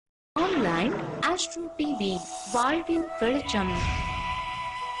behind Astro TV, வாழ்வின் வெளிச்சம்.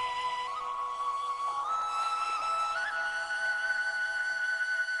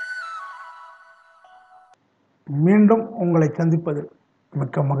 மீண்டும் உங்களை சந்திப்பதில்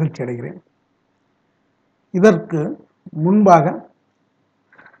மிக்க மகிழ்ச்சி அடைகிறேன். இதற்கு முன்பாக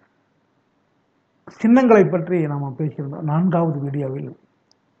சின்னங்களை பற்றி நாம் பேசியிருந்தோம். 4வது வீடியோவில்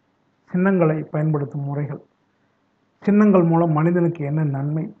சின்னங்களை பயன்படுத்தும் முறைகள், சின்னங்கள் மூலம் மனிதனுக்கு என்ன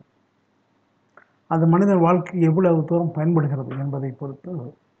நன்மை, அது மனிதன் வாழ்க்கை எவ்வளவு தூரம் பயன்படுகிறது என்பதை பொறுத்து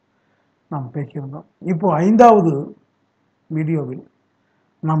நாம் பேசியிருந்தோம். இப்போ 5வது வீடியோவில்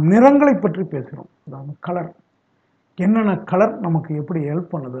நாம் நிறங்களை பற்றி பேசுகிறோம். அதாவது கலர், என்னென்ன கலர் நமக்கு எப்படி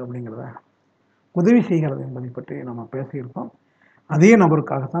ஹெல்ப் பண்ணுது அப்படிங்கிறத உதவி செய்கிறது என்பதை பற்றி நம்ம பேசியிருக்கோம். அதே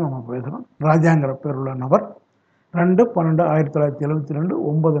நபருக்காகத்தான் நம்ம பேசுகிறோம். ராஜாங்கிற பேருள்ள நபர் 2/12/1972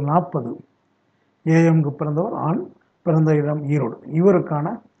 9:40 AM பிறந்தவர், ஆண், பிறந்த இடம் ஈரோடு. இவருக்கான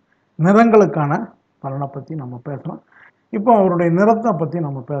நிறங்களுக்கான பலனை பற்றி நம்ம பேசுகிறோம். இப்போ அவருடைய நிறத்தை பற்றி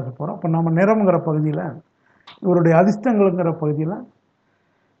நம்ம பேச போகிறோம். இப்போ நம்ம நிறம்ங்கிற பகுதியில், இவருடைய அதிர்ஷ்டங்களுங்கிற பகுதியில்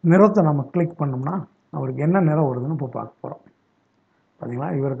நிறத்தை நம்ம கிளிக் பண்ணோம்னா அவருக்கு என்ன நிறம் வருதுன்னு இப்போ பார்க்க போகிறோம்.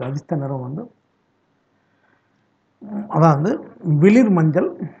 பார்த்தீங்களா, இவருக்கு அதிர்ஷ்ட நிறம் வந்து அதாவது வெளிர்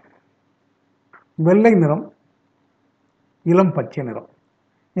மஞ்சள், வெள்ளை நிறம், இளம் பச்சை நிறம்.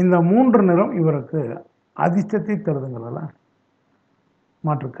 இந்த 3 நிறம் இவருக்கு அதிர்ஷ்டத்தை தருதுங்கிறதுல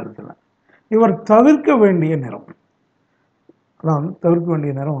மாற்று கருத்தில். இவர் தவிர்க்க வேண்டிய நிறம், அதாவது தவிர்க்க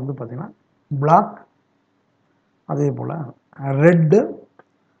வேண்டிய நிறம் வந்து பார்த்திங்கன்னா பிளாக், அதே போல் ரெட்டு,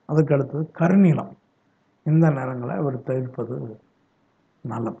 அதுக்கு அடுத்தது கருநீலம். இந்த நிறங்களை இவர் தவிர்ப்பது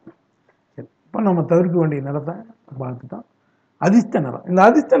நல்லது. இப்போ நம்ம தவிர்க்க வேண்டிய நிறத்தை பார்த்துட்டோம். அதிர்ஷ்ட நிறம், இந்த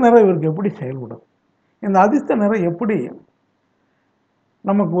அதிர்ஷ்ட நிறம் இவருக்கு எப்படி செயல்படும், இந்த அதிர்ஷ்ட நிறம் எப்படி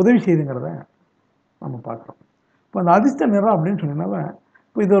நமக்கு உதவி செய்யுங்கிறத நம்ம பார்க்குறோம். இப்போ அந்த அதிர்ஷ்ட நிறம் அப்படின்னு சொன்னீங்கன்னா,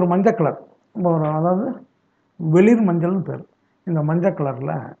 இப்போ இது ஒரு மஞ்சள் கலர், அதாவது வெளிர் மஞ்சள்னு பேர். இந்த மஞ்சள்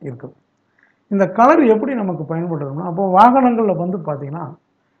கலரில் இருக்குது. இந்த கலர் எப்படி நமக்கு பயன்படுறோம்னா, அப்போ வாகனங்களில் வந்து பார்த்திங்கன்னா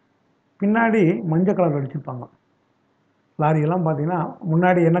பின்னாடி மஞ்சள் கலர் அடிச்சிருப்பாங்க. லாரியெல்லாம் பார்த்திங்கன்னா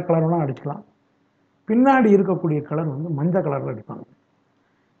முன்னாடி என்ன கலர் வேணால் அடிச்சுக்கலாம், பின்னாடி இருக்கக்கூடிய கலர் வந்து மஞ்சள் கலரில் அடிப்பாங்க.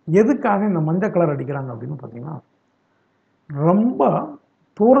 எதுக்காக இந்த மஞ்சள் கலர் அடிக்கிறாங்க அப்படின்னு பார்த்திங்கன்னா, ரொம்ப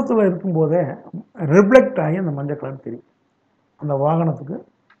தூரத்தில் இருக்கும்போதே ரிஃப்ளெக்ட் ஆகி அந்த மஞ்சள் கலர் தெரியும். அந்த வாகனத்துக்கு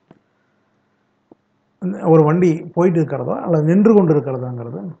ஒரு வண்டி போயிட்டு இருக்கிறதோ அல்லது நின்று கொண்டு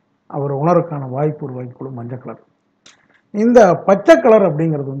இருக்கிறதாங்கிறது அவர் உணர்வுக்கான வாய்ப்பு உருவாக்கிக்கொள்ளும் மஞ்சள் கலர். இந்த பச்சை கலர்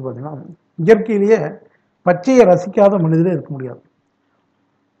அப்படிங்கிறது வந்து பார்த்திங்கன்னா, இயற்கையிலேயே பச்சையை ரசிக்காத மனிதரே இருக்க முடியாது.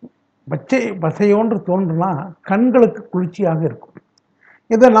 பச்சையோன்று தோன்றுனா கண்களுக்கு குளிர்ச்சியாக இருக்கும்.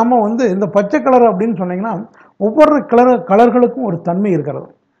 இதை நம்ம வந்து இந்த பச்சை கலர் அப்படின்னு சொன்னீங்கன்னா, ஒவ்வொரு கலர்களுக்கும் ஒரு தன்மை இருக்கிறது.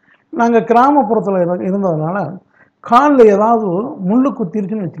 நாங்கள் கிராமப்புறத்தில் இருந்ததுனால காலில் ஏதாவது முள்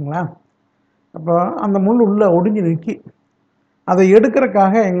குத்திருச்சுன்னு வச்சுங்களேன், அப்போ அந்த முள் உள்ளே ஒடிஞ்சு நிற்கி, அதை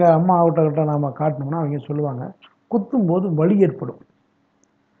எடுக்கிறதுக்காக எங்கள் அம்மா கிட்ட நாம் காட்டினோம்னா அவங்க சொல்லுவாங்க, குத்தும்போது வலி ஏற்படும்.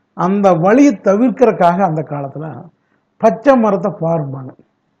 அந்த வலியை தவிர்க்கிறதுக்காக அந்த காலத்தில் பச்சை மரத்தை பாருப்பாங்க.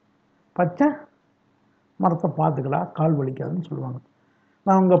 பச்சை மரத்தை பார்த்துக்கலாம், கால் வலிக்காதுன்னு சொல்லுவாங்க.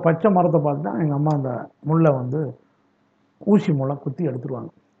 நான் அங்கே பச்சை மரத்தை பார்த்துட்டா எங்கள் அம்மா அந்த முள்ளை வந்து ஊசி மூலம் குத்தி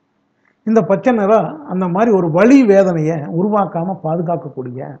எடுத்துருவாங்க. இந்த பச்சை நிறம் அந்த மாதிரி ஒரு வலி வேதனையை உருவாக்காமல்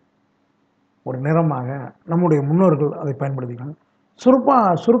பாதுகாக்கக்கூடிய ஒரு நிறமாக நம்முடைய முன்னோர்கள் அதை பயன்படுத்திக்கிறாங்க.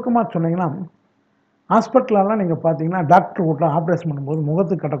 சுருக்கமாக சொன்னீங்கன்னா, ஹாஸ்பிட்டலெலாம் நீங்கள் பார்த்தீங்கன்னா டாக்டர் வீட்டில் ஆப்ரேஷன் பண்ணும்போது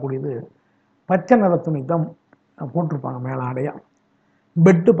முகத்துக்கு கட்டக்கூடியது பச்சை நிற துணி தான் போட்டிருப்பாங்க மேலே ஆடையாக.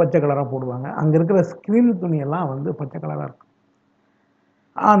 பெட்டு பச்சை கலராக போடுவாங்க. அங்கே இருக்கிற ஸ்க்ரீன் துணியெல்லாம் வந்து பச்சை கலராக இருக்கும்.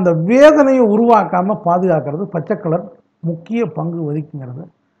 அந்த வேதனையை உருவாக்காமல் பாதுகாக்கிறது பச்சை கலர் முக்கிய பங்கு வகிக்குங்கிறது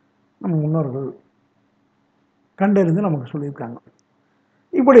நம்ம முன்னோர்கள் கண்டறிந்து நமக்கு சொல்லியிருக்காங்க.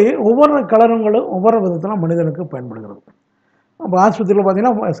 இப்படி ஒவ்வொரு கலருங்களும் ஒவ்வொரு விதத்தில் மனிதனுக்கு பயன்படுகிறது. அப்போ ஆஸ்பத்திரியில்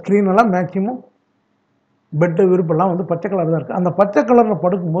பார்த்தீங்கன்னா ஸ்க்ரீனெல்லாம் மேக்சிமம் பெட்டு விருப்பெல்லாம் வந்து பச்சை கலர் தான் இருக்குது. அந்த பச்சை கலரில்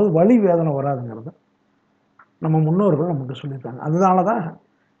படுக்கும்போது வலி வேதனை வராதுங்கிறது நம்ம முன்னோர்கள் நமக்கு சொல்லியிருக்காங்க. அதனால தான்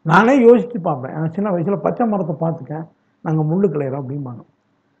நானே யோசித்து பார்ப்பேன். சின்ன வயசில் பச்சை மரத்தை பார்த்துக்கேன், நாங்கள் முள்ளு கிளையிறோம் அப்படிம்பாங்க.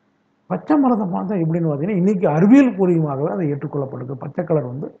 பச்சை மரத்தை பார்த்தா எப்படின்னு பார்த்தீங்கன்னா, இன்றைக்கி அறிவியல் பூர்வமாகவே அதை ஏற்றுக்கொள்ளப்படுது. பச்சை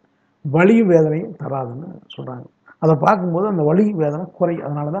கலர் வந்து வலியும் வேதனையும் தராதுன்னு சொல்கிறாங்க. அதை பார்க்கும்போது அந்த வலி வேதனை குறையும்.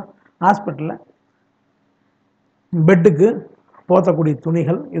 அதனால தான் ஹாஸ்பிட்டலில் பெட்டுக்கு போத்தக்கூடிய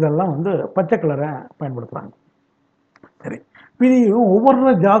துணிகள் இதெல்லாம் வந்து பச்சை கலரை பயன்படுத்துகிறாங்க. சரி, பிரியும்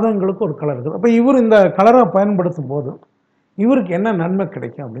ஒவ்வொரு ஜாதகங்களுக்கும் ஒரு கலர் இருக்குது. அப்போ இவர் இந்த கலரை பயன்படுத்தும் போது இவருக்கு என்ன நன்மை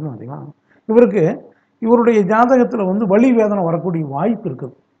கிடைக்கும் அப்படின்னு பார்த்தீங்கன்னா, இவருடைய ஜாதகத்தில் வந்து வலி வேதனை வரக்கூடிய வாய்ப்பு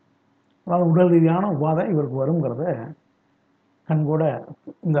இருக்குது. அதாவது உடல் ரீதியான உபாதை இவருக்கு வருங்கிறத கண்கூட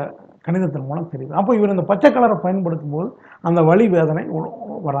இந்த கணிதத்தின் மூலம் தெரியுது. அப்போ இவர் இந்த பச்சை கலரை பயன்படுத்தும் போது அந்த வலி வேதனை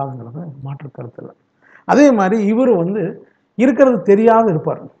வராதுங்கிறது மாற்று கருத்து இல்லை. அதே மாதிரி இவர் வந்து இருக்கிறது தெரியாது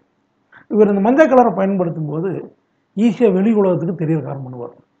இருப்பார். இவர் இந்த மஞ்சள் கலரை பயன்படுத்தும் போது ஈஸியாக வெளி உலகத்துக்கு தெரியற காரணம்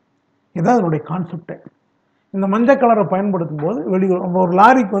பண்ணுவார். இதுதான் அதனுடைய கான்செப்டே. இந்த மஞ்சள் கலரை பயன்படுத்தும் போது ஒரு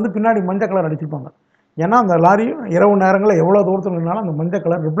லாரிக்கு வந்து பின்னாடி மஞ்சள் கலர் அடிச்சிருப்பாங்க. ஏன்னா அந்த லாரி இரவு நேரங்களில் எவ்வளோ தூரத்தில் இருந்தாலும் அந்த மஞ்சள்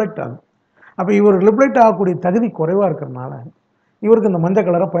கலர் ரிஃப்ளெக்ட் ஆகும். அப்போ இவர் ரிஃப்ளெக்ட் ஆகக்கூடிய தகுதி குறைவாக இருக்கிறதுனால இவருக்கு இந்த மஞ்சள்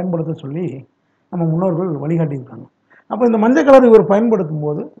கலரை பயன்படுத்த சொல்லி நம்ம முன்னோர்கள் வழிகாட்டியிருக்காங்க. அப்போ இந்த மஞ்சள் கலர் இவர் பயன்படுத்தும்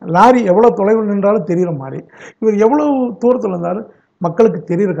போது லாரி எவ்வளோ தொலைவில் நின்றாலும் தெரிகிற மாதிரி இவர் எவ்வளோ தூரத்தில் இருந்தாலும் மக்களுக்கு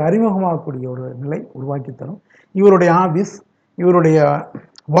தெரிகிறதுக்கு அறிமுகமாகக்கூடிய ஒரு நிலை உருவாக்கி தரும். இவருடைய ஆஃபீஸ், இவருடைய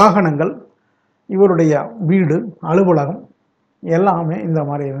வாகனங்கள், இவருடைய வீடு, அலுவலகம் எல்லாமே இந்த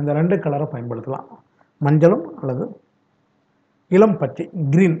மாதிரி இந்த 2 கலரை பயன்படுத்தலாம். மஞ்சளும் அல்லது இளம் பச்சை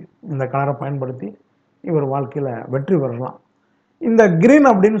கிரீன் இந்த கலரை பயன்படுத்தி இவர் வாழ்க்கையில் வெற்றி பெறலாம். இந்த கிரீன்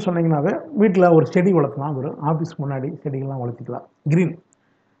அப்படின்னு சொன்னீங்கன்னாவே வீட்டில் ஒரு செடி வளர்த்தலாம். ஒரு ஆஃபீஸ் முன்னாடி செடிகள்லாம் வளர்த்திக்கலாம் கிரீன்.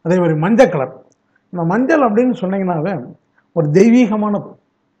 அதே மாதிரி மஞ்சள் கலர், இந்த மஞ்சள் அப்படின்னு சொன்னீங்கன்னாவே ஒரு தெய்வீகமானது,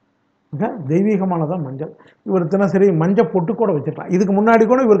 மிக தெய்வீகமானதான் மஞ்சள். இவர் தினசரி மஞ்சள் பொட்டு கூட வச்சுக்கலாம். இதுக்கு முன்னாடி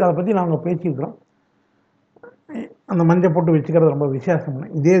கூட இவருக்கு அதை பற்றி நாங்கள் பேசியிருக்கிறோம். அந்த மஞ்சள் போட்டு வச்சுக்கிறது ரொம்ப விசேஷம்.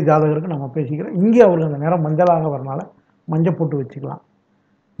 இதே ஜாதகருக்கு நம்ம பேசிக்கிறோம். இங்கே அவருக்கு அந்த நிறம் மஞ்சளாக வரனால மஞ்சள் போட்டு வச்சுக்கலாம்.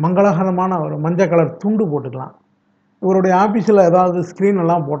 மங்களகரமான ஒரு மஞ்சள் கலர் துண்டு போட்டுக்கலாம். இவருடைய ஆஃபீஸில் ஏதாவது ஸ்க்ரீன்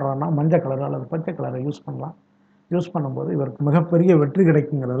எல்லாம் போடுறாருன்னா மஞ்சள் கலர் அல்லது பச்சை கலரை யூஸ் பண்ணலாம். யூஸ் பண்ணும்போது இவருக்கு மிகப்பெரிய வெற்றி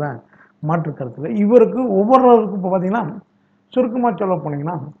கிடைக்குங்கிறத மாற்று கருத்தில். இவருக்கு ஒவ்வொருவருக்கும் இப்போ பார்த்தீங்கன்னா சுருக்கமாக சொல்ல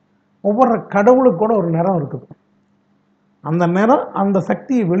போனீங்கன்னா ஒவ்வொரு கடவுளுக்கு கூட ஒரு நிறம் இருக்குது. அந்த நிறம் அந்த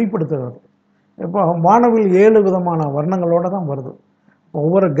சக்தியை வெளிப்படுத்துகிறது. இப்போ வானவில் 7 விதமான வர்ணங்களோடு தான் வருது.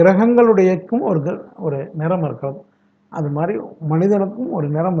 ஒவ்வொரு கிரகங்களுடையக்கும் ஒரு நிறம் இருக்கிறது. அது மாதிரி மனிதனுக்கும் ஒரு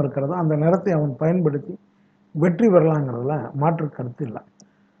நிறம் இருக்கிறது. அந்த நிறத்தை அவன் பயன்படுத்தி வெற்றி பெறலாங்கிறதுல மாற்று கருத்து இல்லை.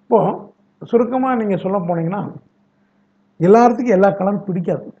 இப்போது சுருக்கமாக நீங்கள் சொல்ல போனீங்கன்னா எல்லாத்துக்கும் எல்லா கலரும்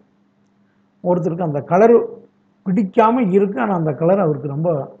பிடிக்காது. ஒருத்தருக்கு அந்த கலரு பிடிக்காமல் இருக்குது, ஆனால் அந்த கலர் அவருக்கு ரொம்ப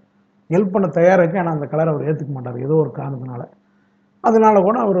ஹெல்ப் பண்ண தயாராக இருக்குது. ஆனால் அந்த கலரை அவர் ஏற்றுக்க மாட்டார் ஏதோ ஒரு காரணத்தினால. அதனால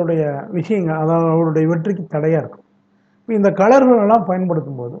கூட அவருடைய விஷயங்கள், அதாவது அவருடைய வெற்றிக்கு தடையாக இருக்கும். இப்போ இந்த கலர்களெல்லாம்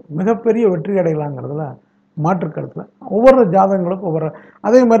பயன்படுத்தும் போது மிகப்பெரிய வெற்றி அடையலாங்கிறதுல மாற்று கருத்தில். ஒவ்வொரு ஜாதகங்களுக்கும் ஒவ்வொரு.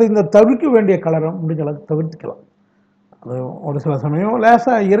 அதே மாதிரி இந்த தவிர்க்க வேண்டிய கலரை முடிஞ்ச அளவுக்கு தவிர்த்துக்கலாம். அது ஒரு சில சமயம்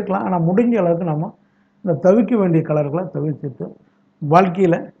லேசாக இருக்கலாம், ஆனால் முடிஞ்ச அளவுக்கு நம்ம இந்த தவிர்க்க வேண்டிய கலர்களை தவிர்த்துட்டு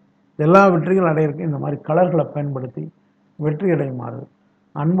வாழ்க்கையில் எல்லா வெற்றிகளும் அடையிறதுக்கு இந்த மாதிரி கலர்களை பயன்படுத்தி வெற்றி அடையுமாறு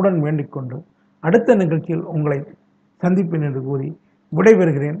அன்புடன் வேண்டிக்கொண்டு அடுத்த நிகழ்ச்சியில் உங்களை சந்திப்பேன் என்று கூறி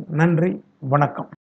விடைபெறுகிறேன். நன்றி, வணக்கம்.